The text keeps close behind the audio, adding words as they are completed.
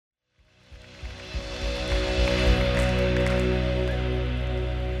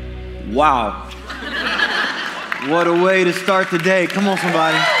Wow. What a way to start the day. Come on,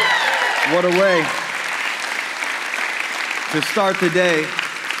 somebody. What a way to start the day.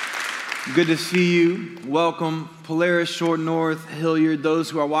 Good to see you. Welcome, Polaris, Short North, Hilliard, those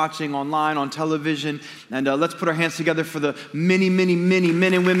who are watching online, on television. And let's put our hands together for the many, many, many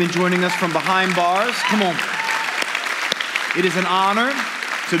men and women joining us from behind bars. Come on. It is an honor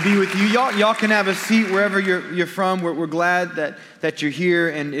to be with you. Y'all can have a seat wherever you're from. We're glad that you're here,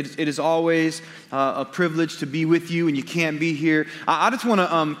 and it is always a privilege to be with you, and you can't be here. I just want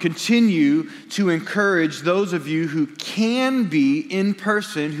to continue to encourage those of you who can be in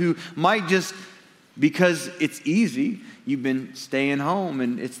person, who might just, because it's easy, you've been staying home,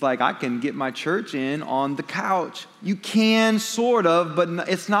 and it's like, I can get my church in on the couch. You can, sort of, but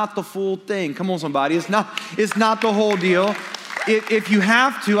it's not the full thing. Come on, somebody. It's not the whole deal. If you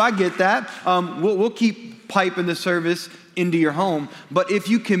have to, I get that. We'll keep piping the service into your home. But if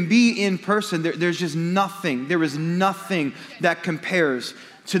you can be in person, there's just nothing. There is nothing that compares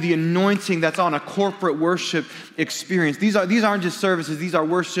to the anointing that's on a corporate worship experience. These aren't just services. These are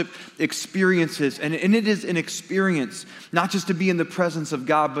worship experiences. And it is an experience, not just to be in the presence of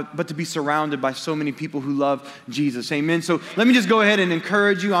God, but to be surrounded by so many people who love Jesus. Amen. So let me just go ahead and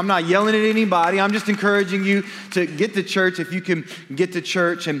encourage you. I'm not yelling at anybody. I'm just encouraging you to get to church if you can get to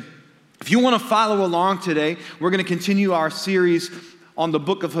church. And if you want to follow along today, we're going to continue our series on the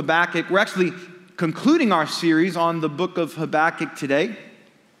book of Habakkuk. We're actually concluding our series on the book of Habakkuk today,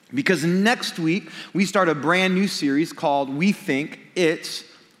 because next week, we start a brand new series called We Think It's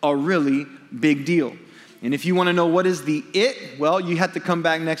a Really Big Deal. And if you want to know what is the it, well, you have to come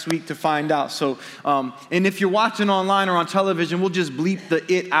back next week to find out. So, and if you're watching online or on television, we'll just bleep the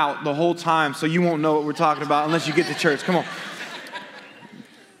it out the whole time so you won't know what we're talking about unless you get to church. Come on.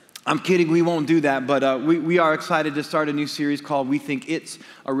 I'm kidding, we won't do that, but we are excited to start a new series called We Think It's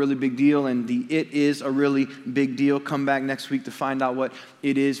a Really Big Deal, and the it is a really big deal. Come back next week to find out what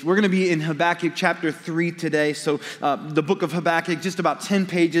it is. We're going to be in Habakkuk chapter 3 today, so the book of Habakkuk, just about 10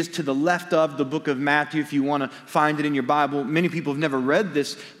 pages to the left of the book of Matthew, if you want to find it in your Bible. Many people have never read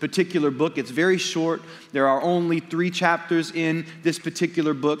this particular book. It's very short. There are only 3 chapters in this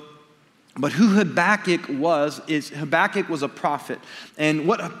particular book. But who Habakkuk is Habakkuk was a prophet. And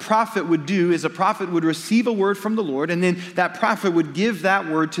what a prophet would do is a prophet would receive a word from the Lord, and then that prophet would give that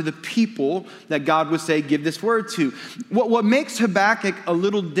word to the people that God would say, give this word to. What makes Habakkuk a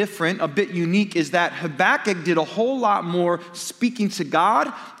little different, a bit unique, is that Habakkuk did a whole lot more speaking to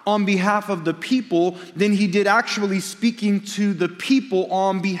God on behalf of the people than he did actually speaking to the people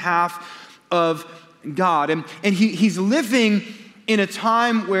on behalf of God. And he's living in a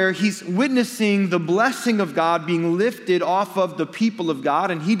time where he's witnessing the blessing of God being lifted off of the people of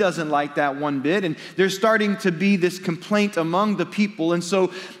God, and he doesn't like that one bit, and there's starting to be this complaint among the people, and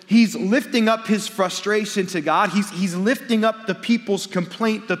so he's lifting up his frustration to God. He's lifting up the people's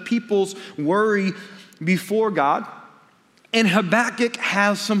complaint, the people's worry before God, and Habakkuk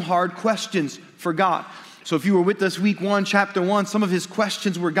has some hard questions for God. So if you were with us week 1, chapter 1, some of his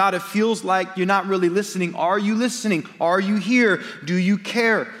questions were, God, it feels like you're not really listening. Are you listening? Are you here? Do you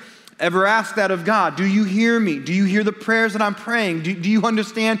care? Ever ask that of God? Do you hear me? Do you hear the prayers that I'm praying? Do you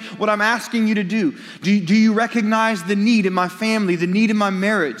understand what I'm asking you to do? Do you recognize the need in my family, the need in my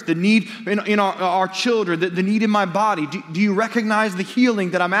marriage, the need in our children, the need in my body? Do you recognize the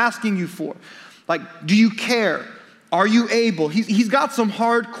healing that I'm asking you for? Like, do you care? Are you able? He's got some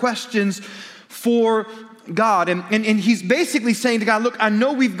hard questions for God, and he's basically saying to God, look, I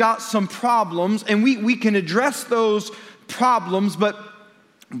know we've got some problems, and we can address those problems, but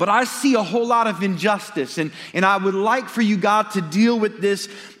I see a whole lot of injustice, and I would like for you, God, to deal with this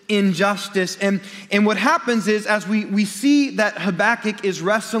injustice. And what happens is, as we see that Habakkuk is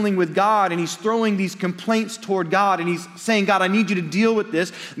wrestling with God, and he's throwing these complaints toward God, and he's saying, God, I need you to deal with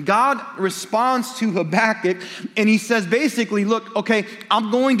this. God responds to Habakkuk, and he says basically, look, okay, I'm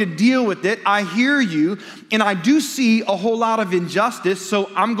going to deal with it. I hear you, and I do see a whole lot of injustice, so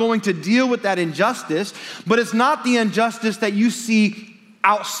I'm going to deal with that injustice, but it's not the injustice that you see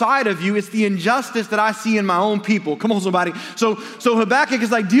outside of you. It's the injustice that I see in my own people. Come on, somebody. So Habakkuk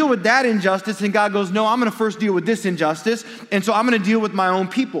is like, deal with that injustice. And God goes, no, I'm going to first deal with this injustice. And so I'm going to deal with my own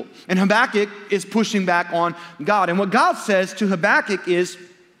people. And Habakkuk is pushing back on God. And what God says to Habakkuk is,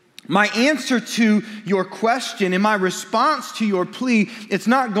 my answer to your question and my response to your plea, it's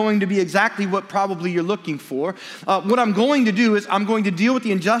not going to be exactly what probably you're looking for. What I'm going to do is I'm going to deal with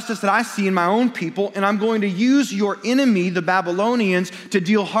the injustice that I see in my own people, and I'm going to use your enemy, the Babylonians, to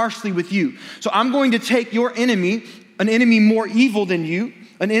deal harshly with you. So I'm going to take your enemy, an enemy more evil than you,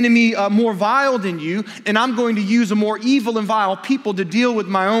 an enemy more vile than you, and I'm going to use a more evil and vile people to deal with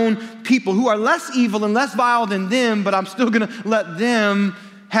my own people who are less evil and less vile than them, but I'm still going to let them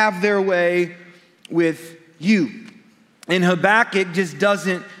have their way with you. And Habakkuk just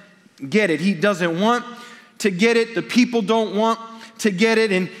doesn't get it. He doesn't want to get it. The people don't want to get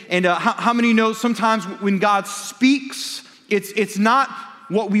it. And how many know sometimes when God speaks, it's not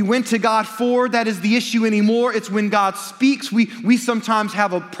what we went to God for that is the issue anymore. It's when God speaks, we sometimes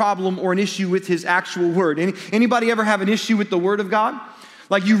have a problem or an issue with his actual word. Anybody ever have an issue with the word of God?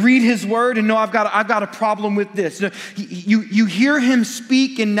 Like you read his word and no, I've got a problem with this. You hear him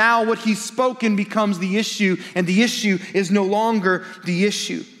speak and now what he's spoken becomes the issue, and the issue is no longer the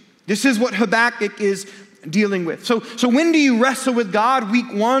issue. This is what Habakkuk is dealing with. So when do you wrestle with God? Week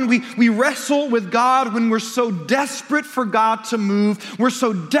one, we wrestle with God when we're so desperate for God to move. We're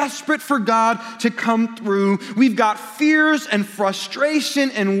so desperate for God to come through. We've got fears and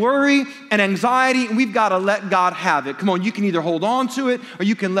frustration and worry and anxiety, and we've got to let God have it. Come on, you can either hold on to it or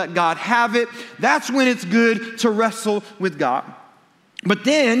you can let God have it. That's when it's good to wrestle with God. But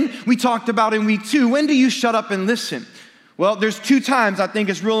then we talked about in week two, when do you shut up and listen? Well, there's two times I think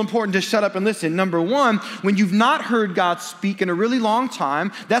it's real important to shut up and listen. Number one, when you've not heard God speak in a really long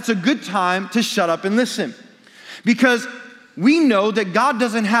time, that's a good time to shut up and listen. Because we know that God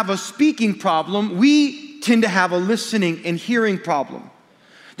doesn't have a speaking problem. We tend to have a listening and hearing problem.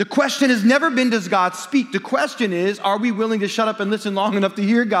 The question has never been, does God speak? The question is, are we willing to shut up and listen long enough to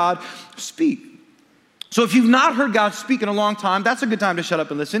hear God speak? So if you've not heard God speak in a long time, that's a good time to shut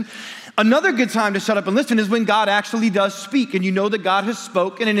up and listen. Another good time to shut up and listen is when God actually does speak and you know that God has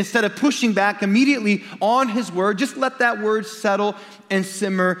spoken, and instead of pushing back immediately on his word, just let that word settle and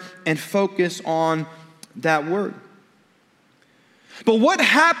simmer and focus on that word. But what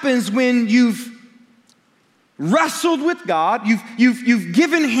happens when you've wrestled with God, you've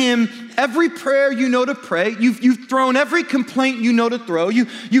given him every prayer you know to pray, you've thrown every complaint you know to throw,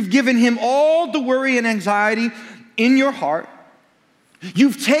 you've given him all the worry and anxiety in your heart,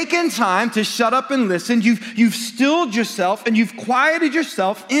 you've taken time to shut up and listen, you've stilled yourself and you've quieted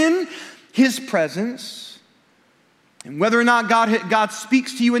yourself in his presence. And whether or not God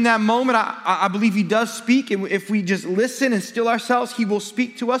speaks to you in that moment, I believe he does speak. And if we just listen and still ourselves, he will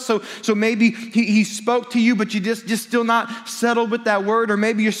speak to us. So maybe he spoke to you, but you just still not settled with that word. Or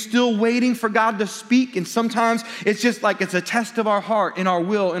maybe you're still waiting for God to speak. And sometimes it's just like it's a test of our heart and our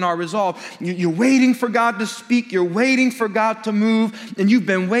will and our resolve. You're waiting for God to speak. You're waiting for God to move. And you've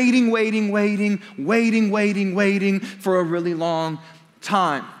been waiting for a really long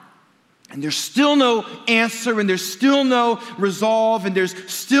time. And there's still no answer, and there's still no resolve, and there's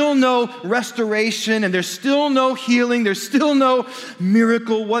still no restoration, and there's still no healing, there's still no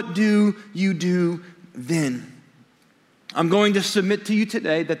miracle. What do you do then? I'm going to submit to you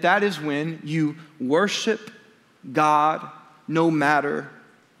today that is when you worship God no matter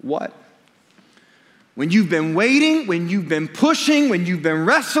what. When you've been waiting, when you've been pushing, when you've been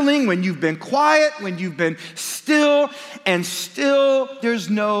wrestling, when you've been quiet, when you've been still, and still there's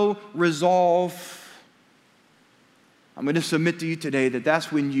no resolve. I'm going to submit to you today that's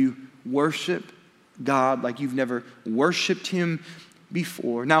when you worship God like you've never worshiped him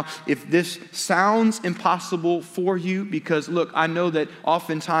before. Now, if this sounds impossible for you, because look, I know that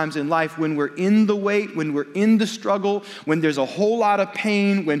oftentimes in life when we're in the wait, when we're in the struggle, when there's a whole lot of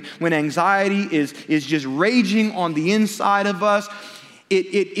pain, when anxiety is just raging on the inside of us,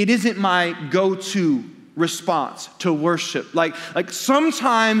 it isn't my go-to response to worship. Like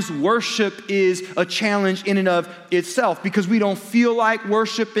sometimes worship is a challenge in and of itself because we don't feel like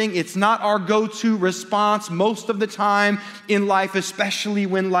worshiping. It's not our go-to response most of the time in life, especially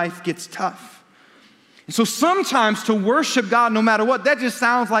when life gets tough. And so sometimes to worship God no matter what, that just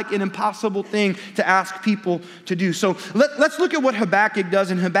sounds like an impossible thing to ask people to do. So let's look at what Habakkuk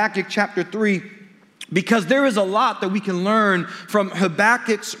does in Habakkuk chapter 3. Because there is a lot that we can learn from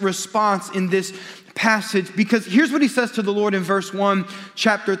Habakkuk's response in this passage. Because here's what he says to the Lord in verse 1,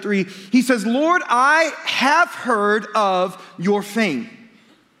 chapter 3. He says, Lord, I have heard of your fame.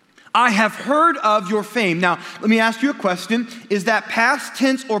 I have heard of your fame. Now, let me ask you a question. Is that past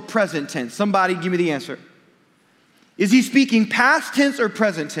tense or present tense? Somebody give me the answer. Is he speaking past tense or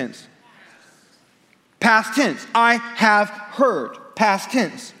present tense? Past tense. I have heard. Past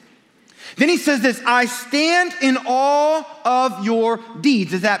tense. Then he says this, I stand in awe of your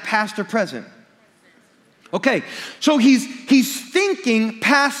deeds. Is that past or present? Okay, so he's thinking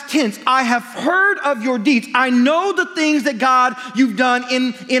past tense. I have heard of your deeds. I know the things that God you've done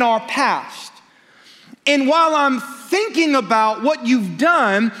in our past. And while I'm thinking about what you've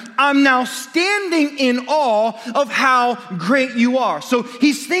done, I'm now standing in awe of how great you are. So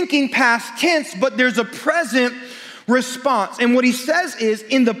he's thinking past tense, but there's a present response. And what he says is,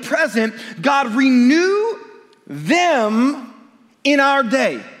 in the present, God, renew them in our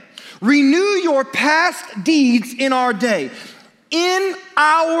day. Renew your past deeds in our day. In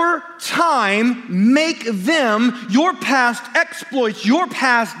our time, make them, your past exploits, your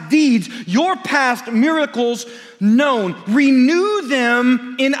past deeds, your past miracles known. Renew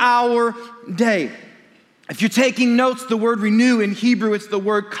them in our day. If you're taking notes, the word renew in Hebrew, it's the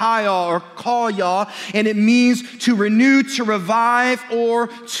word kaya or kaya, and it means to renew, to revive, or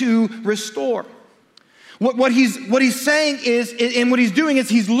to restore. What he's saying is, and what he's doing is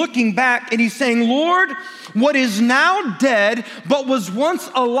he's looking back and he's saying, Lord, what is now dead but was once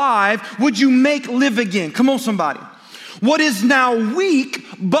alive, would you make live again? Come on, somebody. What is now weak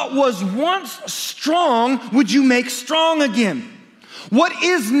but was once strong, would you make strong again? What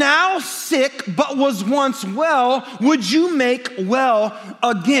is now sick but was once well, would you make well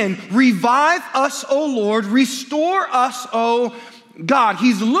again? Revive us, O Lord. Restore us, O God.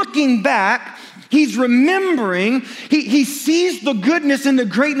 He's looking back. He's remembering. He sees the goodness and the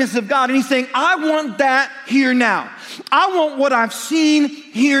greatness of God. And he's saying, I want that here now. I want what I've seen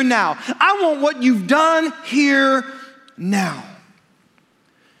here now. I want what you've done here now.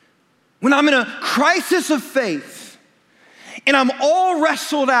 When I'm in a crisis of faith, and I'm all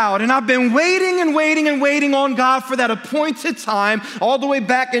wrestled out, and I've been waiting and waiting and waiting on God for that appointed time, all the way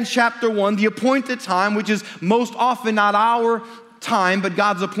back in chapter 1, the appointed time, which is most often not our time, but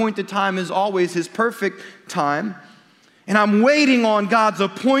God's appointed time is always his perfect time. And I'm waiting on God's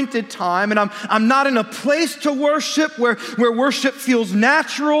appointed time, and I'm not in a place to worship where worship feels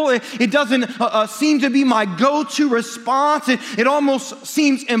natural. It doesn't seem to be my go-to response. It almost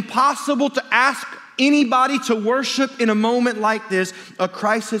seems impossible to ask anybody to worship in a moment like this, a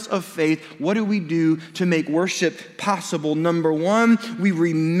crisis of faith. What do we do to make worship possible? Number one, we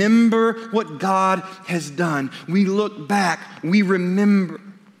remember what God has done. We look back, we remember.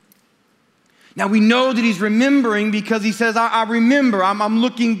 Now we know that he's remembering because he says, I remember, I'm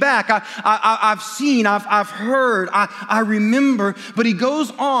looking back, I've seen, I've heard, I remember. But he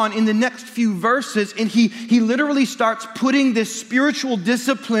goes on in the next few verses and he literally starts putting this spiritual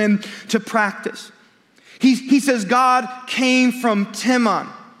discipline to practice. He says, God came from Teman,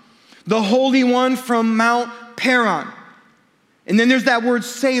 the Holy One from Mount Paran. And then there's that word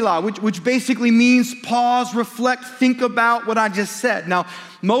Selah, which basically means pause, reflect, think about what I just said. Now,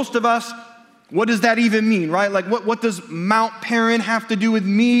 most of us, what does that even mean, right? Like, what does Mount Paran have to do with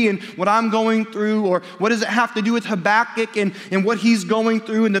me and what I'm going through? Or what does it have to do with Habakkuk and what he's going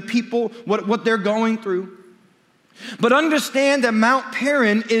through and the people, what they're going through? But understand that Mount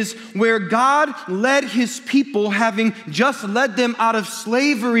Paran is where God led his people, having just led them out of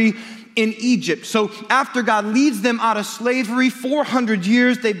slavery in Egypt. So after God leads them out of slavery, 400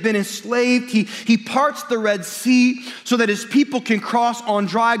 years they've been enslaved. He parts the Red Sea so that his people can cross on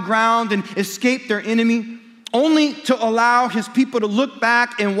dry ground and escape their enemy, only to allow his people to look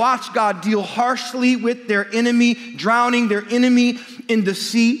back and watch God deal harshly with their enemy, drowning their enemy in the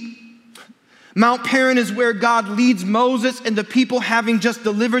sea. Mount Paran is where God leads Moses and the people, having just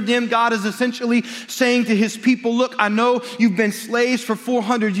delivered them. God is essentially saying to his people, look, I know you've been slaves for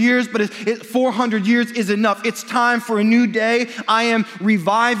 400 years, but 400 years is enough. It's time for a new day. I am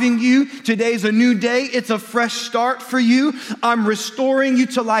reviving you. Today's a new day. It's a fresh start for you. I'm restoring you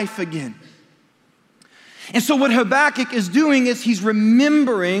to life again. And so what Habakkuk is doing is he's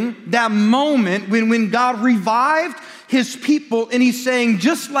remembering that moment when God revived his people, and he's saying,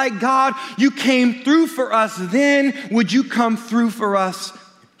 just like God, you came through for us then, would you come through for us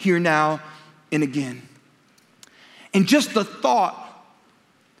here now and again? And just the thought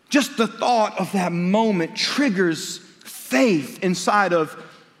of that moment triggers faith inside of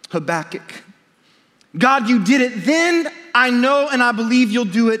Habakkuk. God, you did it then, I know and I believe you'll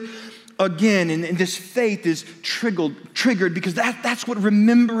do it again. And this faith is triggered because that's what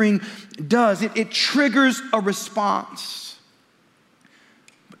remembering does. It triggers a response.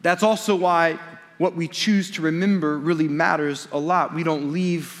 But that's also why what we choose to remember really matters a lot. We don't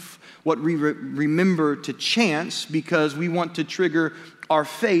leave what we remember to chance because we want to trigger our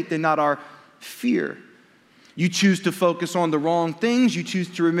faith and not our fear. You choose to focus on the wrong things. You choose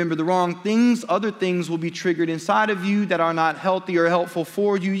to remember the wrong things. Other things will be triggered inside of you that are not healthy or helpful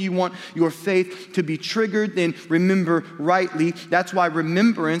for you. You want your faith to be triggered, then remember rightly. That's why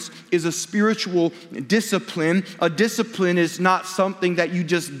remembrance is a spiritual discipline. A discipline is not something that you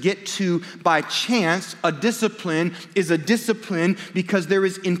just get to by chance. A discipline is a discipline because there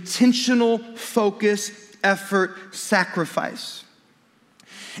is intentional focus, effort, sacrifice.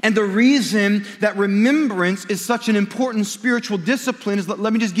 And the reason that remembrance is such an important spiritual discipline is,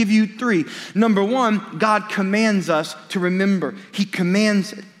 let me just give you three. Number one, God commands us to remember. He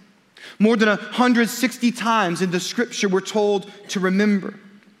commands it. More than 160 times in the scripture we're told to remember.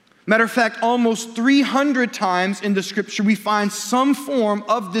 Matter of fact, almost 300 times in the scripture we find some form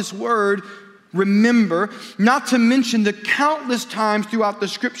of this word, remember, not to mention the countless times throughout the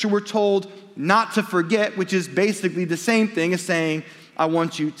scripture we're told not to forget, which is basically the same thing as saying, I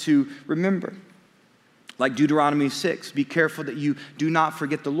want you to remember. Like Deuteronomy 6, be careful that you do not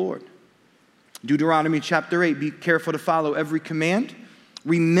forget the Lord. Deuteronomy chapter 8, be careful to follow every command.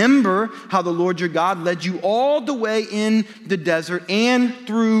 Remember how the Lord your God led you all the way in the desert and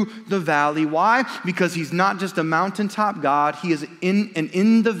through the valley. Why? Because he's not just a mountaintop God. He is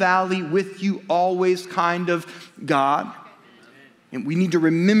in the valley with you always kind of God. And we need to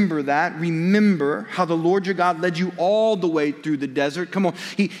remember that. Remember how the Lord your God led you all the way through the desert. Come on,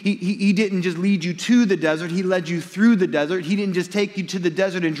 he didn't just lead you to the desert. He led you through the desert. He didn't just take you to the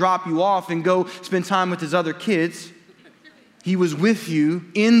desert and drop you off and go spend time with his other kids. He was with you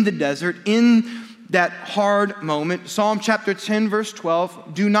in the desert, in that hard moment. Psalm chapter 10, verse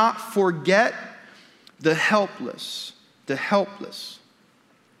 12, do not forget the helpless,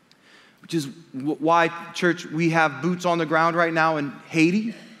 which is why, church, we have boots on the ground right now in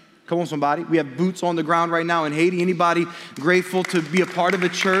Haiti. Come on, somebody. We have boots on the ground right now in Haiti. Anybody grateful to be a part of a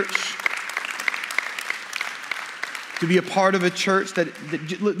church? To be a part of a church that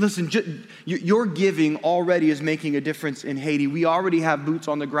listen, your giving already is making a difference in Haiti. We already have boots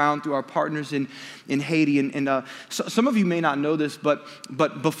on the ground through our partners in Haiti. And so, some of you may not know this, but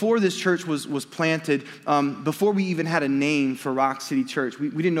before this church was planted, before we even had a name for Rock City Church,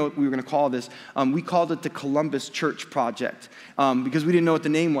 we didn't know what we were going to call this. We called it the Columbus Church Project because we didn't know what the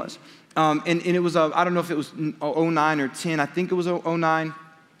name was. And it was, I don't know if it was 09 or 10. I think it was 09.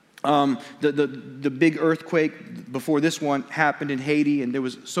 The big earthquake before this one happened in Haiti, and there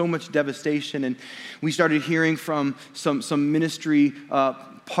was so much devastation, and we started hearing from some ministry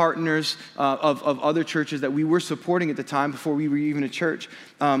partners of other churches that we were supporting at the time before we were even a church.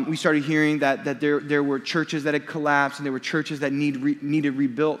 We started hearing that there were churches that had collapsed, and there were churches that needed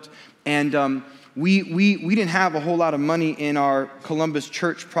rebuilt, and we didn't have a whole lot of money in our Columbus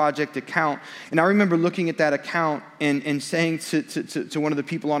Church Project account. And I remember looking at that account and saying to one of the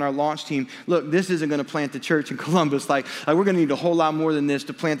people on our launch team, look, this isn't going to plant the church in Columbus. Like we're going to need a whole lot more than this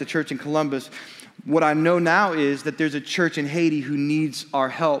to plant the church in Columbus. What I know now is that there's a church in Haiti who needs our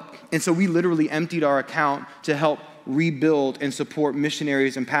help. And so we literally emptied our account to help rebuild and support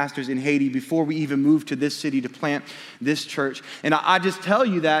missionaries and pastors in Haiti before we even moved to this city to plant this church. And I just tell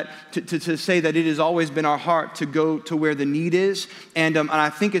you that to say that it has always been our heart to go to where the need is. And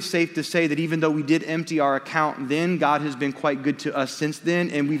I think it's safe to say that even though we did empty our account then, God has been quite good to us since then,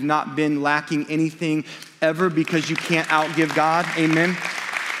 and we've not been lacking anything ever, because you can't outgive God. Amen.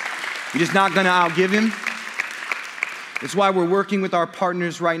 You're just not going to outgive him. That's why we're working with our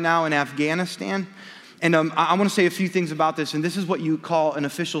partners right now in Afghanistan. And I want to say a few things about this, and this is what you call an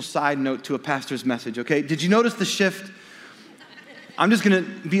official side note to a pastor's message, okay? Did you notice the shift? I'm just going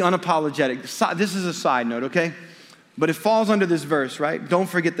to be unapologetic. This is a side note, okay? But it falls under this verse, right? Don't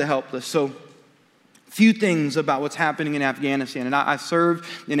forget the helpless. So, few things about what's happening in Afghanistan. And I served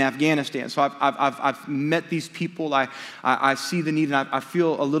in Afghanistan, so I've met these people. I see the need, and I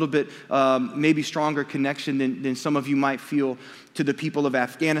feel a little bit maybe stronger connection than some of you might feel to the people of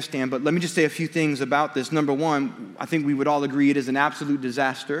Afghanistan. But let me just say a few things about this. Number one, I think we would all agree it is an absolute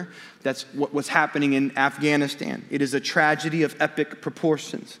disaster. That's what's happening in Afghanistan. It is a tragedy of epic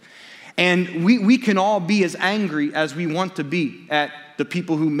proportions. And we can all be as angry as we want to be at the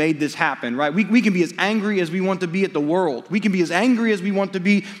people who made this happen, right? We can be as angry as we want to be at the world. We can be as angry as we want to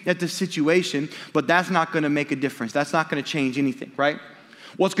be at the situation, but that's not going to make a difference. That's not going to change anything, right?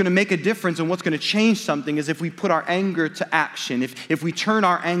 What's going to make a difference and what's going to change something is if we put our anger to action, if we turn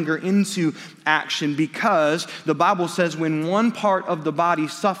our anger into action, because the Bible says when one part of the body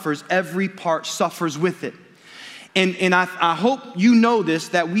suffers, every part suffers with it. And I hope you know this,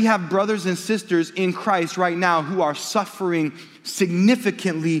 that we have brothers and sisters in Christ right now who are suffering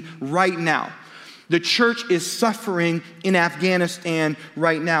significantly right now. The church is suffering in Afghanistan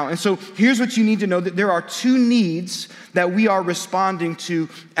right now. And so here's what you need to know, that there are two needs that we are responding to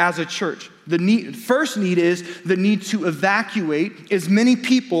as a church. The first need is the need to evacuate as many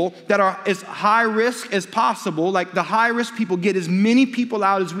people that are as high risk as possible. Like the high risk people, get as many people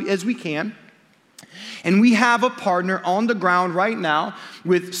out as we can. And we have a partner on the ground right now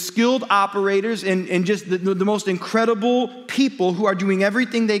with skilled operators and just the most incredible people who are doing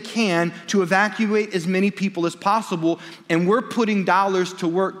everything they can to evacuate as many people as possible. And we're putting dollars to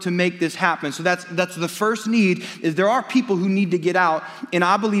work to make this happen. So that's the first need, is there are people who need to get out. And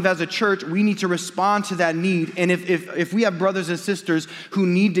I believe as a church, we need to respond to that need. And if we have brothers and sisters who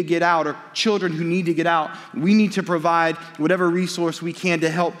need to get out, or children who need to get out, we need to provide whatever resource we can to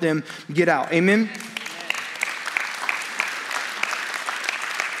help them get out. Amen?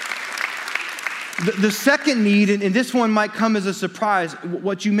 The second need, and this one might come as a surprise,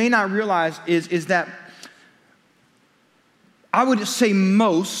 what you may not realize is that I would say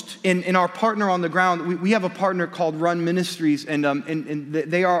most, in our partner on the ground, we have a partner called Run Ministries, and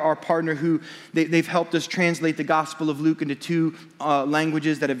they are our partner who, they've helped us translate the Gospel of Luke into 2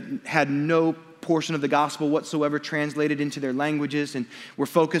 languages that have had no portion of the gospel whatsoever translated into their languages. And we're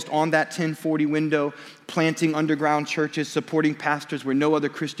focused on that 1040 window, planting underground churches, supporting pastors where no other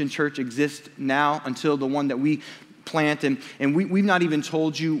Christian church exists now until the one that we plant. And we've not even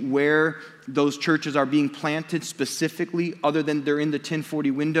told you where those churches are being planted specifically, other than they're in the 1040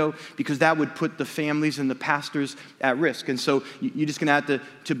 window, because that would put the families and the pastors at risk. And so you're just going to have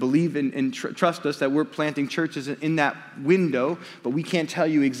to believe and trust us that we're planting churches in that window, but we can't tell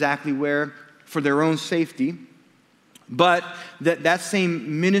you exactly where, for their own safety. But that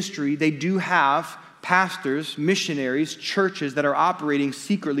same ministry, they do have pastors, missionaries, churches that are operating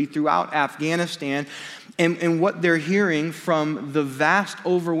secretly throughout Afghanistan. And what they're hearing from the vast,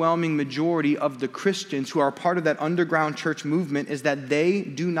 overwhelming majority of the Christians who are part of that underground church movement is that they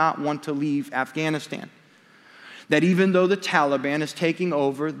do not want to leave Afghanistan. That even though the Taliban is taking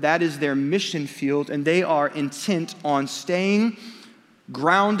over, that is their mission field, and they are intent on staying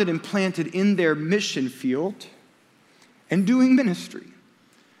grounded and planted in their mission field and doing ministry.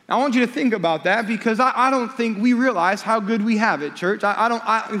 Now, I want you to think about that, because I don't think we realize how good we have it, church.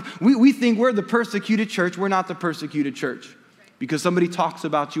 We think we're the persecuted church. We're not the persecuted church. Because somebody talks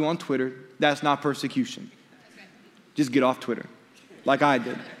about you on Twitter, that's not persecution. Just get off Twitter, like I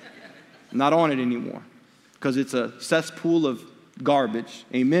did. I'm not on it anymore, because it's a cesspool of garbage.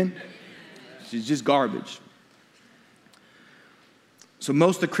 Amen? It's just garbage. So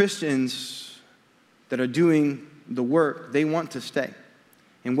most of the Christians that are doing the work, they want to stay.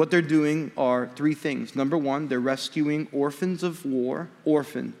 And what they're doing are 3 things. Number 1, they're rescuing orphans of war,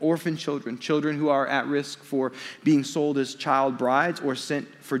 orphan children who are at risk for being sold as child brides or sent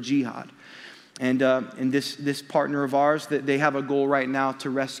for jihad. And this partner of ours, they have a goal right now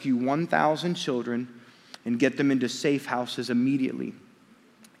to rescue 1,000 children and get them into safe houses immediately.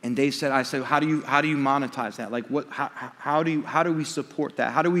 And I said, how do you monetize that? Like, how do we support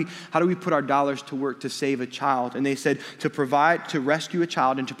that? How do we put our dollars to work to save a child? And they said to rescue a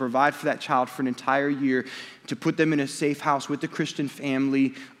child and to provide for that child for an entire year, to put them in a safe house with the Christian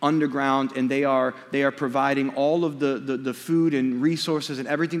family underground, and they are providing all of the food and resources and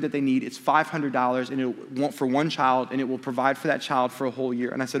everything that they need. It's $500, and it won't for one child, and it will provide for that child for a whole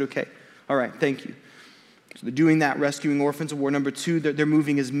year. And I said, okay, all right, thank you. So they're doing that, rescuing orphans of war. Number 2, they're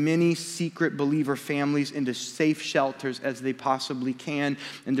moving as many secret believer families into safe shelters as they possibly can,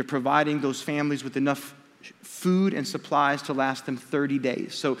 and they're providing those families with enough food and supplies to last them 30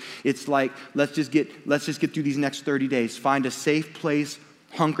 days. So it's like, let's just get through these next 30 days. Find a safe place,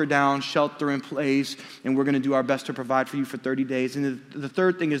 hunker down, shelter in place, and we're going to do our best to provide for you for 30 days. And the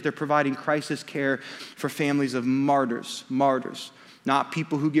third thing is they're providing crisis care for families of martyrs. Not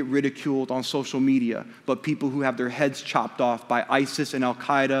people who get ridiculed on social media, but people who have their heads chopped off by ISIS and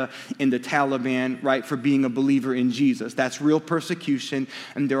Al-Qaeda and the Taliban, right, for being a believer in Jesus. That's real persecution,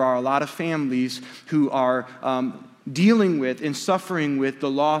 and there are a lot of families who are dealing with and suffering with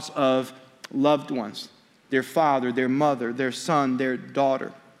the loss of loved ones, their father, their mother, their son, their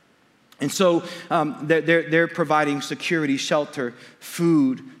daughter. And so they're providing security, shelter,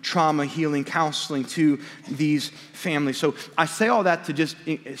 food, trauma, healing, counseling to these families. So I say all that to just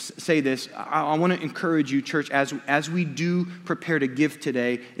say this. I want to encourage you, church, as we do prepare to give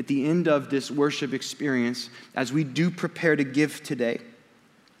today, at the end of this worship experience, as we do prepare to give today,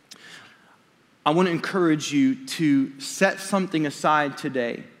 I want to encourage you to set something aside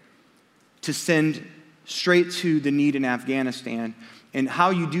today to send straight to the need in Afghanistan. And how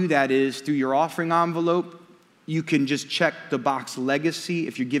you do that is through your offering envelope, You can just check the box legacy.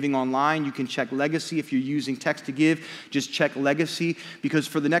 If you're giving online, you can check legacy. If you're using text to give, just check legacy. Because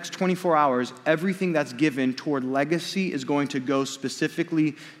for the next 24 hours, everything that's given toward legacy is going to go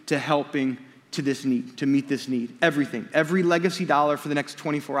specifically to helping to this need, to meet this need. Everything, every legacy dollar for the next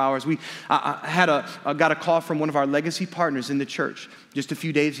 24 hours. I got a call from one of our legacy partners in the church just a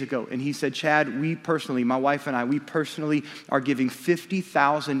few days ago, and he said, Chad, we personally, my wife and I, we personally are giving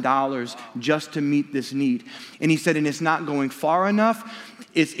 $50,000 just to meet this need. And he said, and it's not going far enough.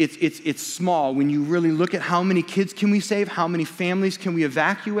 It's small. When you really look at how many kids can we save, how many families can we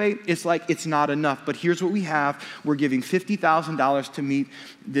evacuate, it's like it's not enough. But here's what we have. We're giving $50,000 to meet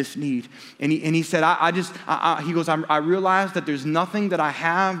this need. And he said, he goes, I realize that there's nothing that I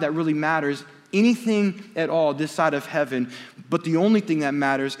have that really matters, anything at all this side of heaven, but the only thing that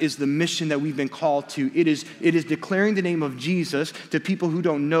matters is the mission that we've been called to. It is declaring the name of Jesus to people who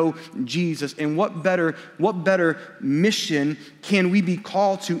don't know Jesus. And what better mission can we be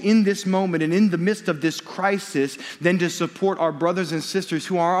called to in this moment and in the midst of this crisis than to support our brothers and sisters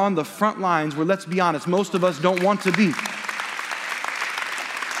who are on the front lines where, let's be honest, most of us don't want to be.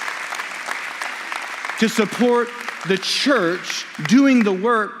 To support the church doing the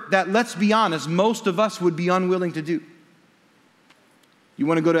work that, let's be honest, most of us would be unwilling to do. You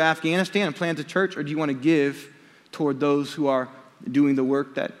want to go to Afghanistan and plant a church, or do you want to give toward those who are doing the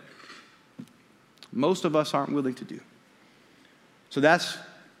work that most of us aren't willing to do? So that's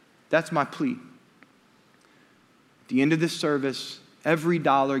my plea. At the end of this service, every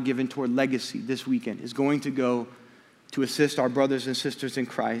dollar given toward legacy this weekend is going to go to assist our brothers and sisters in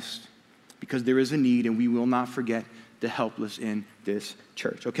Christ, because there is a need, and we will not forget the helpless in this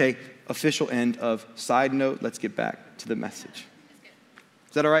church. Okay, official end of side note. Let's get back to the message.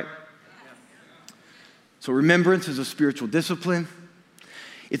 Is that all right? So remembrance is a spiritual discipline.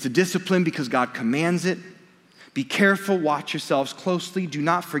 It's a discipline because God commands it. Be careful, watch yourselves closely. Do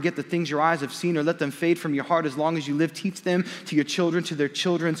not forget the things your eyes have seen, or let them fade from your heart as long as you live. Teach them to your children, to their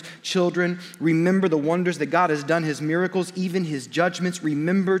children's children. Remember the wonders that God has done, his miracles, even his judgments.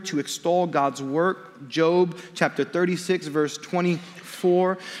 Remember to extol God's work. Job chapter 36, verse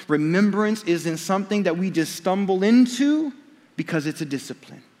 24. Remembrance isn't something that we just stumble into because it's a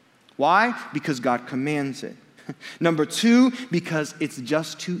discipline. Why? Because God commands it. Number two, because it's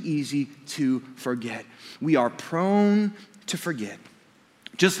just too easy to forget. We are prone to forget.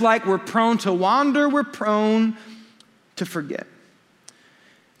 Just like we're prone to wander, we're prone to forget.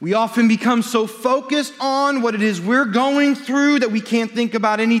 We often become so focused on what it is we're going through that we can't think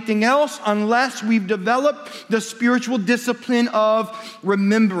about anything else unless we've developed the spiritual discipline of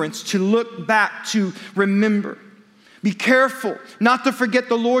remembrance, to look back, to remember. Be careful not to forget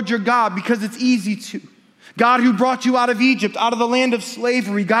the Lord your God, because it's easy to. God who brought you out of Egypt, out of the land of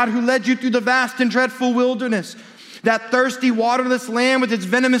slavery. God who led you through the vast and dreadful wilderness. That thirsty, waterless land with its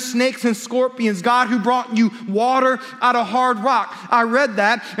venomous snakes and scorpions. God who brought you water out of hard rock. I read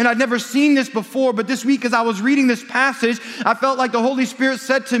that, and I'd never seen this before, but this week as I was reading this passage, I felt like the Holy Spirit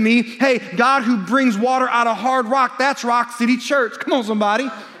said to me, hey, God who brings water out of hard rock, that's Rock City Church. Come on, somebody.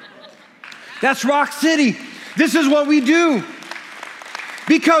 That's Rock City. This is what we do.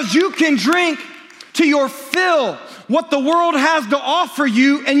 Because you can drink to your fill what the world has to offer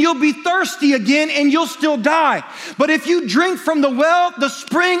you, and you'll be thirsty again and you'll still die. But if you drink from the well, the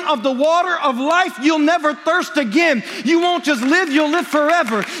spring of the water of life, you'll never thirst again. You won't just live, you'll live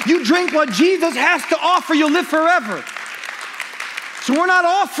forever. You drink what Jesus has to offer, you'll live forever. So we're not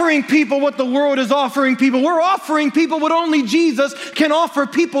offering people what the world is offering people. We're offering people what only Jesus can offer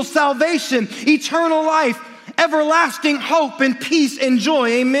people: salvation, eternal life, everlasting hope and peace and joy.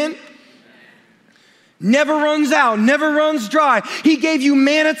 Amen? Never runs out, never runs dry. He gave you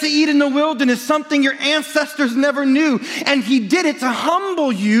manna to eat in the wilderness, something your ancestors never knew. And he did it to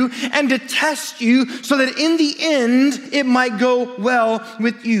humble you and to test you so that in the end, it might go well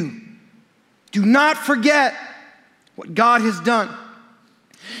with you. Do not forget what God has done.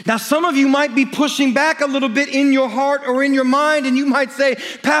 Now, some of you might be pushing back a little bit in your heart or in your mind, and you might say,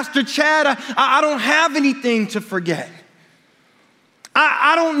 Pastor Chad, I don't have anything to forget.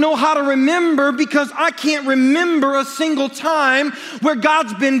 I don't know how to remember because I can't remember a single time where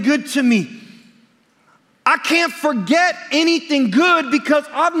God's been good to me. I can't forget anything good because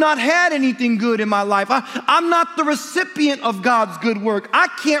I've not had anything good in my life. I'm not the recipient of God's good work. I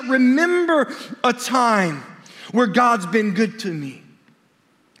can't remember a time where God's been good to me.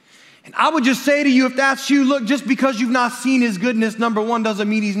 And I would just say to you, if that's you, look, just because you've not seen his goodness, number one, doesn't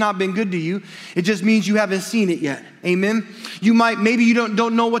mean he's not been good to you. It just means you haven't seen it yet. Amen. Maybe you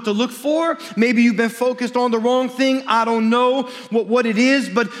don't know what to look for. Maybe you've been focused on the wrong thing. I don't know what it is,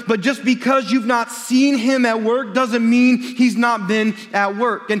 but just because you've not seen him at work doesn't mean he's not been at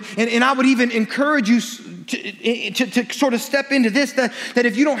work. And I would even encourage you to sort of step into this, that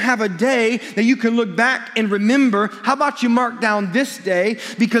if you don't have a day that you can look back and remember, how about you mark down this day?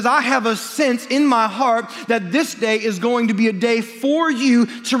 Because I have a sense in my heart that this day is going to be a day for you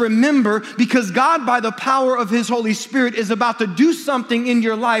to remember, because God, by the power of his Holy Spirit, is about to do something in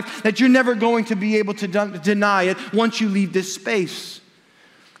your life that you're never going to be able to deny it once you leave this space.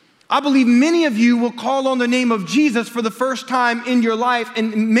 I believe many of you will call on the name of Jesus for the first time in your life,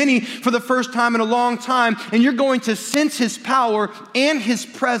 and many for the first time in a long time, and you're going to sense his power and his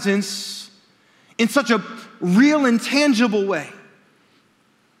presence in such a real and tangible way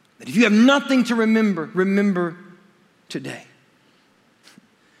that if you have nothing to remember today.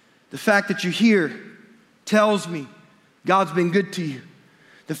 The fact that you're here tells me God's been good to you.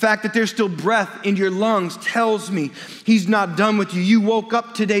 The fact that there's still breath in your lungs tells me he's not done with you. You woke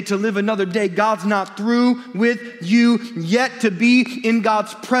up today to live another day. God's not through with you yet. To be in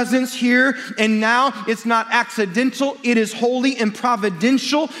God's presence here and now, it's not accidental. It is holy and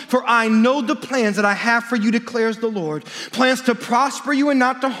providential. For I know the plans that I have for you, declares the Lord. Plans to prosper you and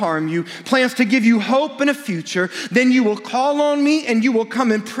not to harm you. Plans to give you hope and a future. Then you will call on me and you will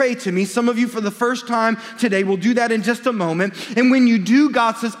come and pray to me. Some of you for the first time today will do that in just a moment. And when you do,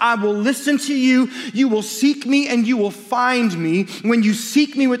 God says, I will listen to you. You will seek me and you will find me. When you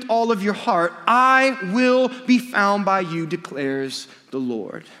seek me with all of your heart, I will be found by you, declares the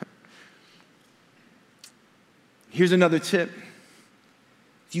Lord. Here's another tip.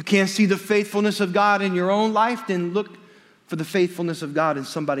 If you can't see the faithfulness of God in your own life, then look for the faithfulness of God in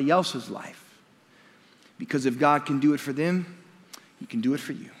somebody else's life. Because if God can do it for them, he can do it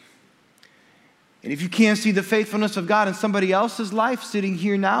for you. And if you can't see the faithfulness of God in somebody else's life, sitting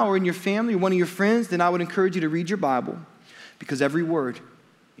here now, or in your family or one of your friends, then I would encourage you to read your Bible, because every word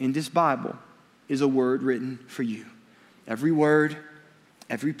in this Bible is a word written for you. Every word,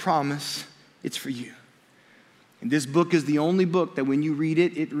 every promise, it's for you. And this book is the only book that when you read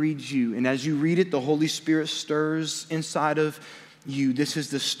it, it reads you. And as you read it, the Holy Spirit stirs inside of you. This is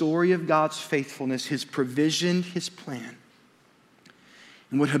the story of God's faithfulness, his provision, his plan.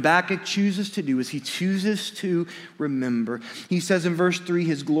 And what Habakkuk chooses to do is he chooses to remember. He says in verse 3,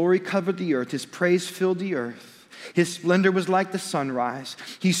 his glory covered the earth, his praise filled the earth. His splendor was like the sunrise.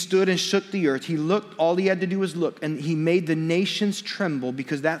 He stood and shook the earth. He looked, all he had to do was look, and he made the nations tremble,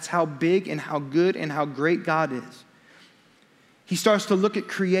 because that's how big and how good and how great God is. He starts to look at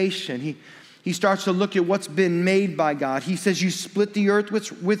creation. He starts to look at what's been made by God. He says, you split the earth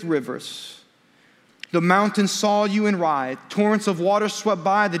with rivers. The mountains saw you and writhed. Torrents of water swept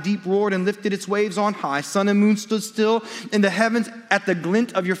by. The deep roared and lifted its waves on high. Sun and moon stood still in the heavens at the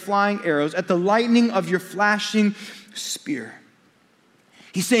glint of your flying arrows, at the lightning of your flashing spear.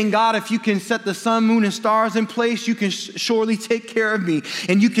 He's saying, God, if you can set the sun, moon, and stars in place, you can surely take care of me.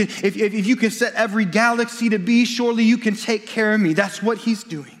 And you can, if you can set every galaxy to be, surely you can take care of me. That's what he's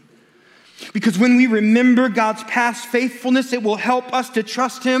doing. Because when we remember God's past faithfulness, it will help us to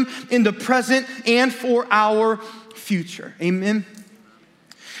trust him in the present and for our future. Amen.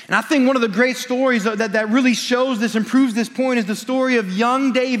 And I think one of the great stories that really shows this and proves this point is the story of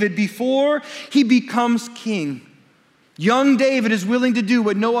young David before he becomes king. Young David is willing to do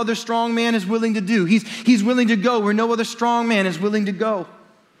what no other strong man is willing to do. He's willing to go where no other strong man is willing to go.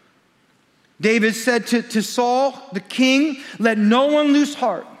 David said to Saul, the king, let no one lose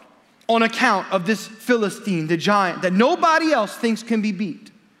heart on account of this Philistine, the giant, that nobody else thinks can be beat.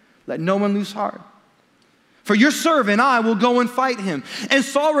 Let no one lose heart. For your servant, I will go and fight him. And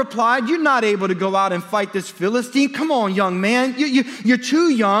Saul replied, you're not able to go out and fight this Philistine. Come on, young man. You're too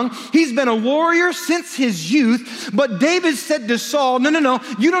young. He's been a warrior since his youth. But David said to Saul, no,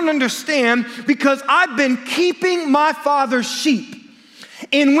 you don't understand, because I've been keeping my father's sheep.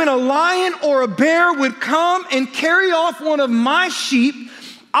 And when a lion or a bear would come and carry off one of my sheep,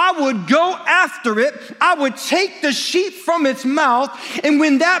 I would go after it. I would take the sheep from its mouth. And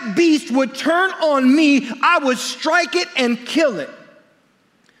when that beast would turn on me, I would strike it and kill it.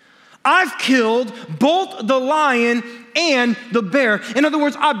 I've killed both the lion and the bear. In other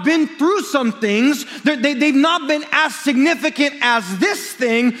words, I've been through some things. They've not been as significant as this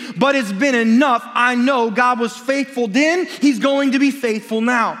thing, but it's been enough. I know God was faithful then. He's going to be faithful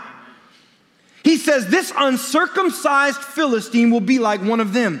now. He says, this uncircumcised Philistine will be like one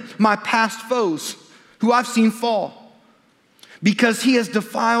of them, my past foes, who I've seen fall. Because he has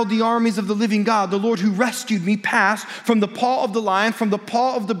defiled the armies of the living God. The Lord who rescued me past from the paw of the lion, from the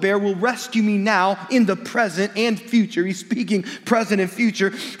paw of the bear, will rescue me now in the present and future. He's speaking present and future.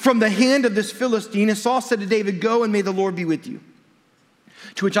 From the hand of this Philistine. And Saul said to David, go and may the Lord be with you.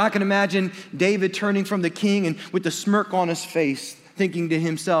 To which I can imagine David turning from the king and with a smirk on his face, thinking to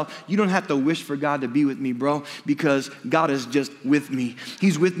himself, you don't have to wish for God to be with me, bro, because God is just with me.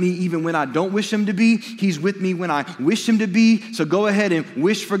 He's with me even when I don't wish him to be. He's with me when I wish him to be. So go ahead and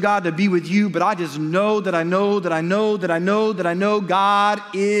wish for God to be with you. But I just know that I know God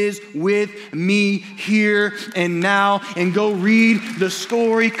is with me here and now. And go read the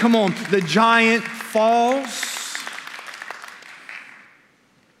story. Come on, the giant falls.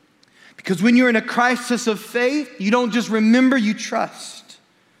 Because when you're in a crisis of faith, you don't just remember, you trust.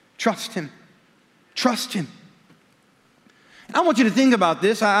 Trust him. Trust him. And I want you to think about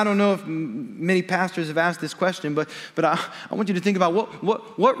this. I don't know if many pastors have asked this question, but I want you to think about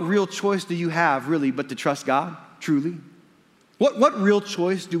what real choice do you have really but to trust God, truly? What real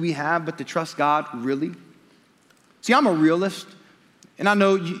choice do we have but to trust God, really? See, I'm a realist. And I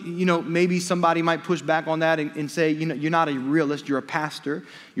know, maybe somebody might push back on that and say, you're not a realist, you're a pastor,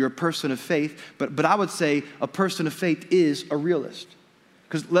 you're a person of faith. But I would say a person of faith is a realist.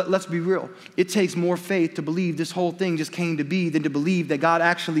 Because let's be real, it takes more faith to believe this whole thing just came to be than to believe that God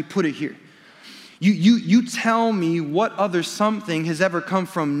actually put it here. You tell me what other something has ever come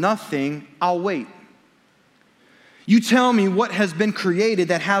from nothing, I'll wait. You tell me what has been created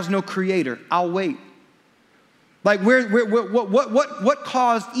that has no creator, I'll wait. Like what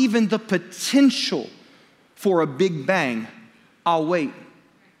caused even the potential for a big bang? I'll wait.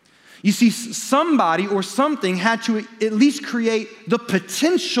 You see, somebody or something had to at least create the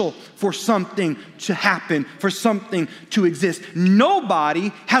potential for something to happen, for something to exist.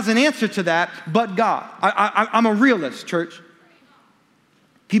 Nobody has an answer to that but God. I'm a realist, church.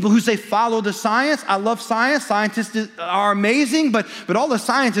 People who say follow the science, I love science. Scientists are amazing, but all the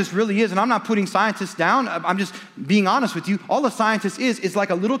scientist really is, and I'm not putting scientists down, I'm just being honest with you, all the scientist is like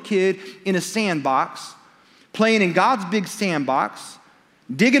a little kid in a sandbox, playing in God's big sandbox,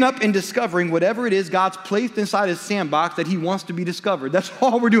 digging up and discovering whatever it is God's placed inside his sandbox that he wants to be discovered. That's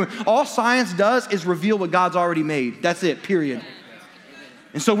all we're doing. All science does is reveal what God's already made. That's it, period.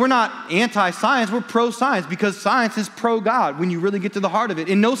 And so we're not anti-science, we're pro-science because science is pro-God when you really get to the heart of it.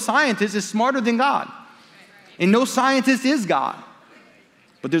 And no scientist is smarter than God. And no scientist is God.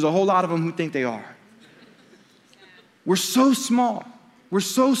 But there's a whole lot of them who think they are. We're so small. We're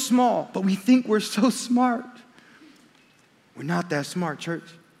so small, but we think we're so smart. We're not that smart, church.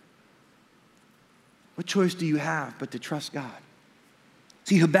 What choice do you have but to trust God?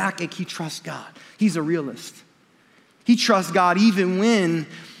 See, Habakkuk, he trusts God. He's a realist. He trusts God even when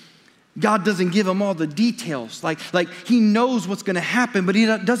God doesn't give him all the details. Like he knows what's going to happen, but he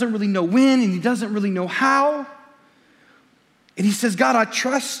doesn't really know when, and he doesn't really know how. And he says, God, I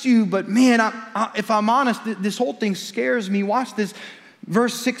trust you, but man, if I'm honest, this whole thing scares me. Watch this.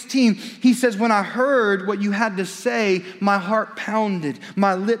 Verse 16, he says, when I heard what you had to say, my heart pounded.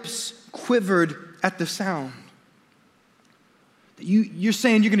 My lips quivered at the sound. You're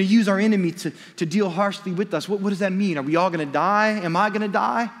saying you're going to use our enemy to deal harshly with us. What does that mean? Are we all going to die? Am I going to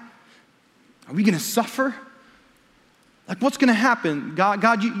die? Are we going to suffer? Like, what's going to happen?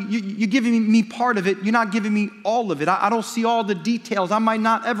 God, you're giving me part of it. You're not giving me all of it. I don't see all the details. I might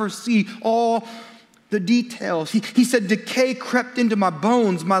not ever see all the details. He said, decay crept into my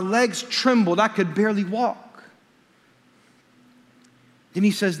bones. My legs trembled. I could barely walk. Then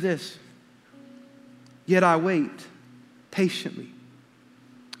he says this, yet I wait patiently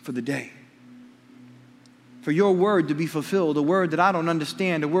for the day, for your word to be fulfilled, a word that I don't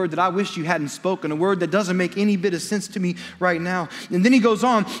understand, a word that I wish you hadn't spoken, a word that doesn't make any bit of sense to me right now. And then he goes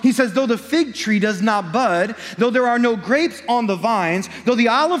on, he says, though the fig tree does not bud, though there are no grapes on the vines, though the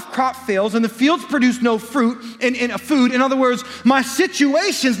olive crop fails and the fields produce no fruit and food, in other words, my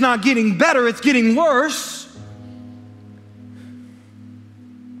situation's not getting better, it's getting worse.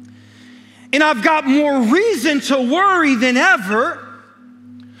 And I've got more reason to worry than ever.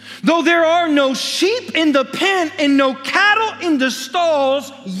 Though there are no sheep in the pen and no cattle in the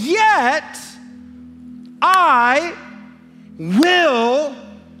stalls, yet I will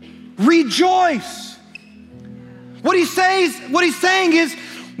rejoice. What he's saying is,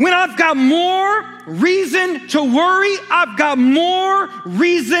 when I've got more reason to worry, I've got more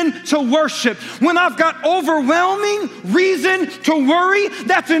reason to worship. When I've got overwhelming reason to worry,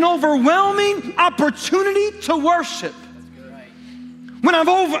 that's an overwhelming opportunity to worship. When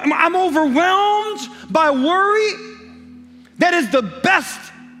I'm overwhelmed by worry, that is the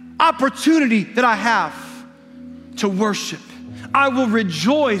best opportunity that I have to worship. I will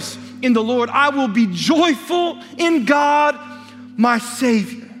rejoice in the Lord. I will be joyful in God, my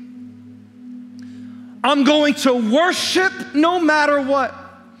Savior. I'm going to worship no matter what.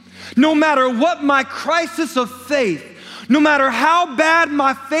 No matter what my crisis of faith, no matter how bad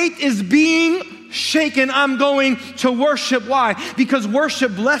my faith is being shaken, I'm going to worship. Why? Because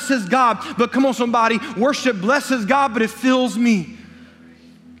worship blesses God. But come on, somebody, worship blesses God, but it fills me.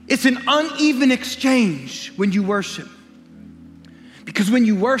 It's an uneven exchange when you worship. Because when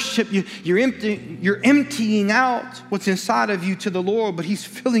you worship, you're emptying out what's inside of you to the Lord, but He's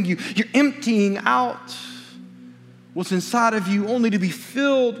filling you. You're emptying out what's inside of you only to be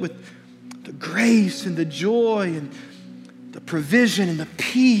filled with the grace and the joy and the provision and the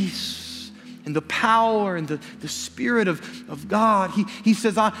peace and the power and the Spirit of God. He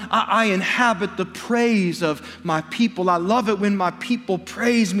says, I inhabit the praise of my people. I love it when my people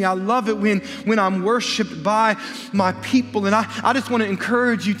praise me. I love it when I'm worshiped by my people. And I just want to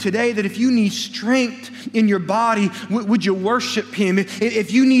encourage you today that if you need strength in your body, would you worship Him?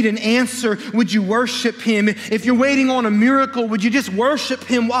 If you need an answer, would you worship Him? If you're waiting on a miracle, would you just worship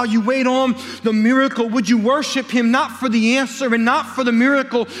Him while you wait on the miracle? Would you worship Him not for the answer and not for the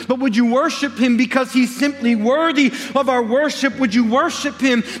miracle, but would you worship Him because He's simply worthy of our worship? Would you worship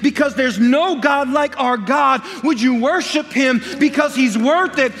Him because there's no God like our God? Would you worship Him because He's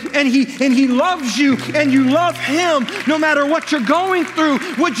worth it and He loves you and you love Him no matter what you're going through?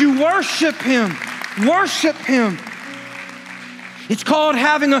 Would you worship Him? Worship Him. It's called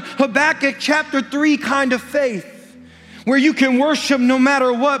having a Habakkuk chapter 3 kind of faith, where you can worship no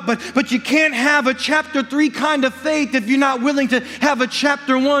matter what, but you can't have a chapter 3 kind of faith if you're not willing to have a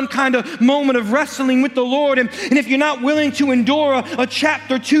chapter 1 kind of moment of wrestling with the Lord. And if you're not willing to endure a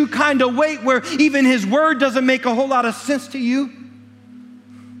chapter 2 kind of wait where even His word doesn't make a whole lot of sense to you.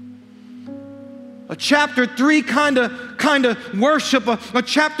 A chapter 3 kind of worship, a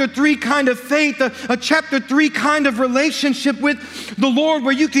chapter 3 kind of faith, a chapter 3 kind of relationship with the Lord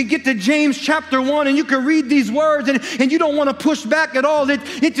where you can get to James chapter 1 and you can read these words and you don't want to push back at all.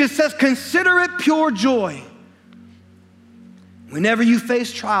 It just says, consider it pure joy whenever you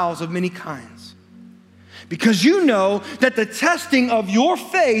face trials of many kinds, because you know that the testing of your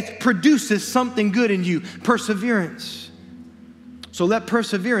faith produces something good in you, perseverance. So let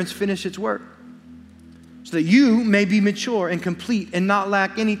perseverance finish its work, so that you may be mature and complete and not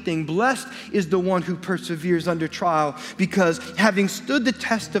lack anything. Blessed is the one who perseveres under trial, because having stood the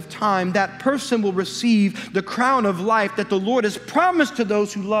test of time, that person will receive the crown of life that the Lord has promised to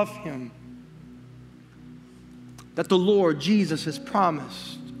those who love Him. That the Lord Jesus has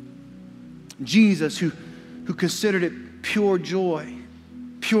promised. Jesus who considered it pure joy,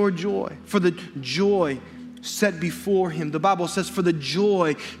 for the joy set before Him. The Bible says for the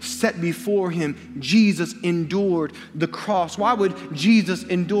joy set before Him, Jesus endured the cross. Why would Jesus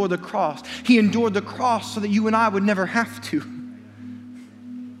endure the cross? He endured the cross so that you and I would never have to.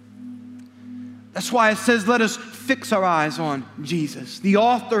 That's why it says, let us fix our eyes on Jesus, the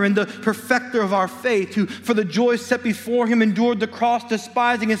author and the perfecter of our faith, who for the joy set before Him endured the cross,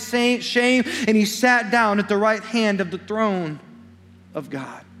 despising His shame, and He sat down at the right hand of the throne of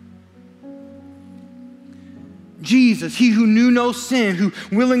God. Jesus, He who knew no sin, who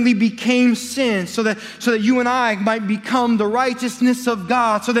willingly became sin so that you and I might become the righteousness of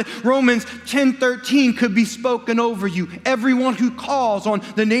God, so that Romans 10:13 could be spoken over you. Everyone who calls on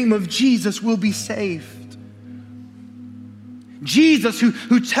the name of Jesus will be saved. Jesus,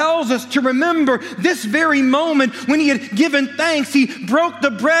 who tells us to remember this very moment when He had given thanks, He broke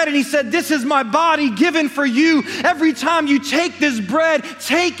the bread and He said, this is my body given for you. Every time you take this bread,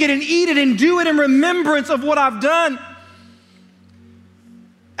 take it and eat it and do it in remembrance of what I've done.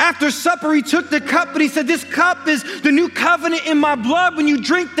 After supper, He took the cup and He said, this cup is the new covenant in my blood. When you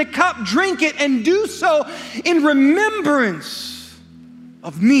drink the cup, drink it and do so in remembrance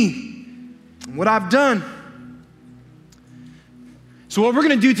of me and what I've done. So what we're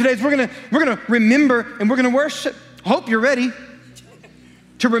going to do today is we're going to remember and we're going to worship. I hope you're ready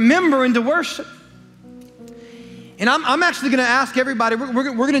to remember and to worship. And I'm actually going to ask everybody, we're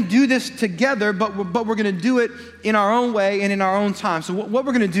going to do this together, but we're going to do it in our own way and in our own time. So what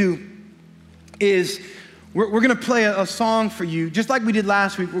we're going to do is we're going to play a song for you, just like we did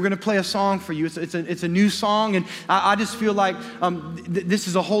last week. We're going to play a song for you. It's a new song, and I just feel like this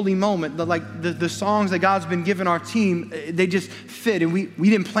is a holy moment. The songs that God's been giving our team, they just fit, and we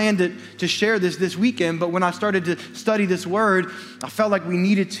didn't plan to share this weekend, but when I started to study this word, I felt like we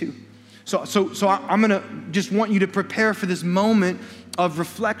needed to. So I'm going to just want you to prepare for this moment of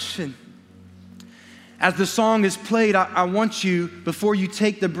reflection. As the song is played, I want you, before you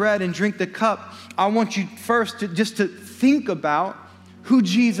take the bread and drink the cup, I want you first to just to think about who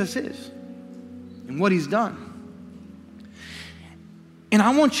Jesus is and what he's done. And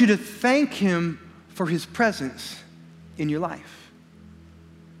I want you to thank him for his presence in your life.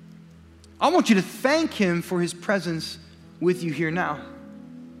 I want you to thank him for his presence with you here now.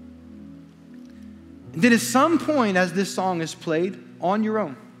 And then at some point as this song is played on your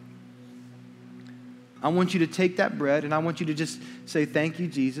own, I want you to take that bread and I want you to just say, thank you,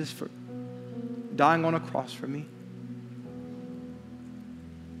 Jesus, for dying on a cross for me.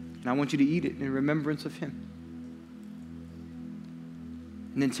 And I want you to eat it in remembrance of him.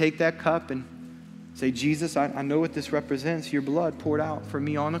 And then take that cup and say, Jesus, I know what this represents, your blood poured out for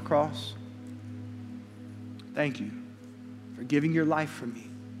me on the cross. Thank you for giving your life for me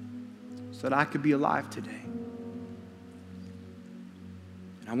so that I could be alive today.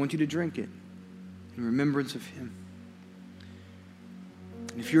 And I want you to drink it in remembrance of him.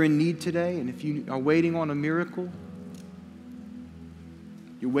 And if you're in need today, and if you are waiting on a miracle,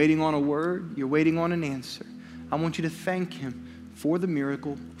 you're waiting on a word, you're waiting on an answer, I want you to thank him for the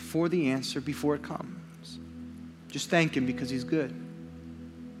miracle, for the answer before it comes. Just thank him because he's good.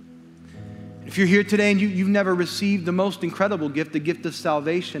 If you're here today and you've never received the most incredible gift, the gift of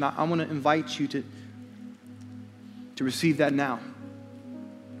salvation, I want to invite you to receive that now.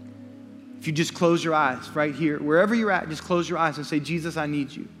 If you just close your eyes right here, wherever you're at, just close your eyes and say, Jesus, I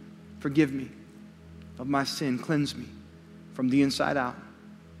need you. Forgive me of my sin. Cleanse me from the inside out.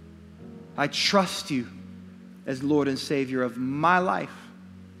 I trust you as Lord and Savior of my life.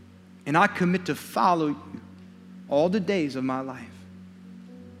 And I commit to follow you all the days of my life.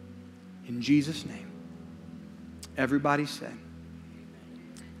 In Jesus' name. Everybody said,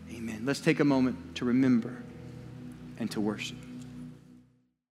 amen. Let's take a moment to remember and to worship.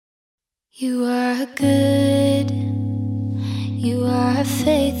 You are good, you are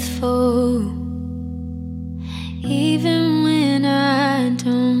faithful, even when I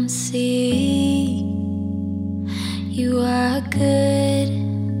don't see. You are good,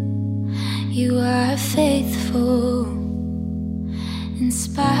 you are faithful, in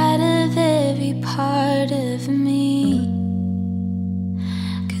spite of every part of me.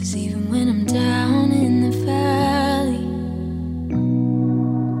 'Cause even when I'm down in the valley,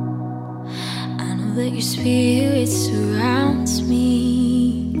 that your spirit surrounds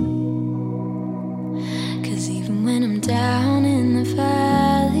me. 'Cause even when I'm down in the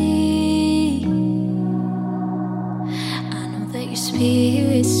valley, I know that your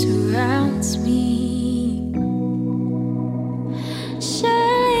spirit surrounds me.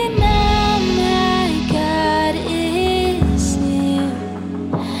 Surely now my God is near,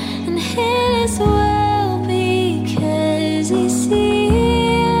 and it is well because he sees.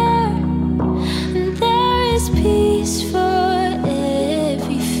 Peace for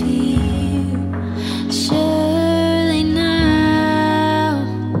every fear. Surely now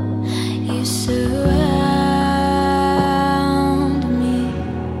you surround me.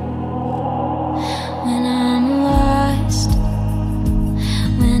 When I'm lost,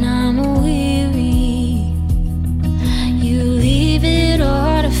 when I'm weary, you leave it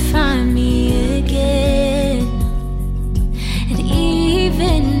all to find me again.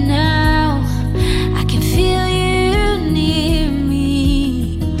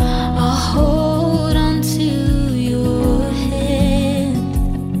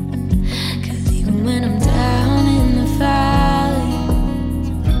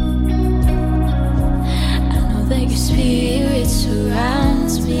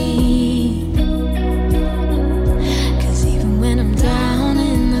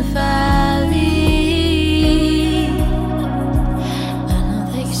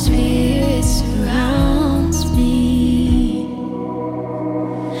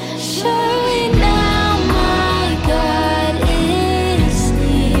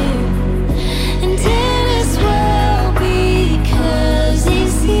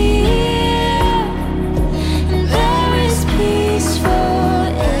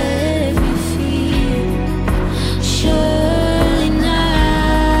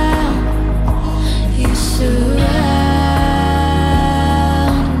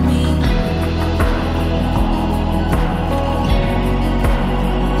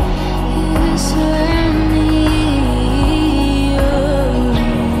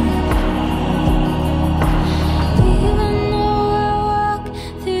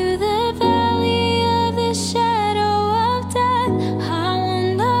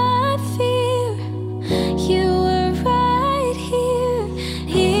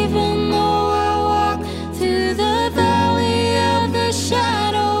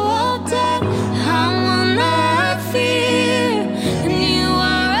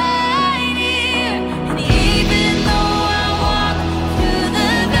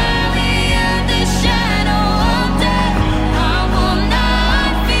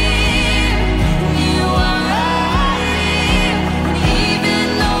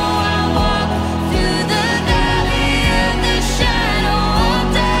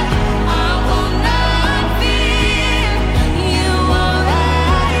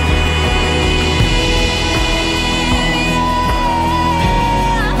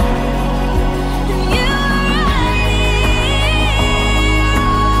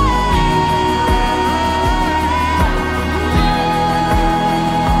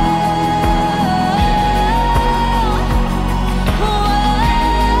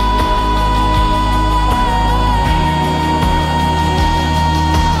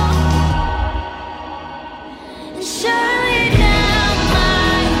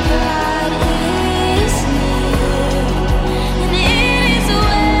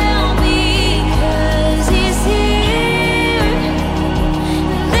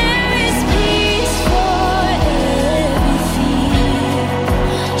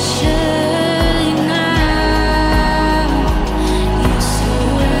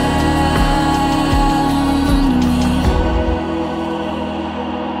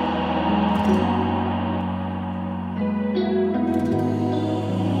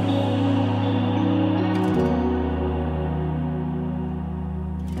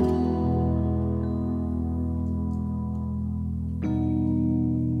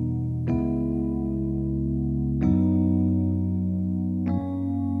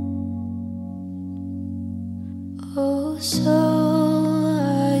 soul,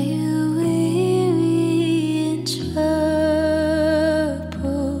 are you weary and troubled?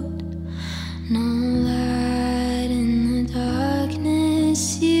 No light in the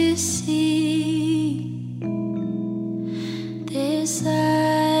darkness you see. There's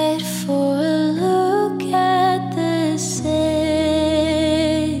light for a look at the Savior,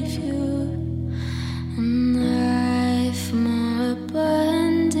 and life more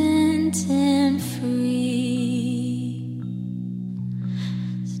abundant and free.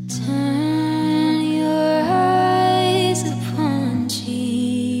 So turn your eyes upon Jesus,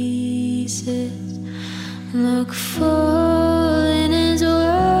 look for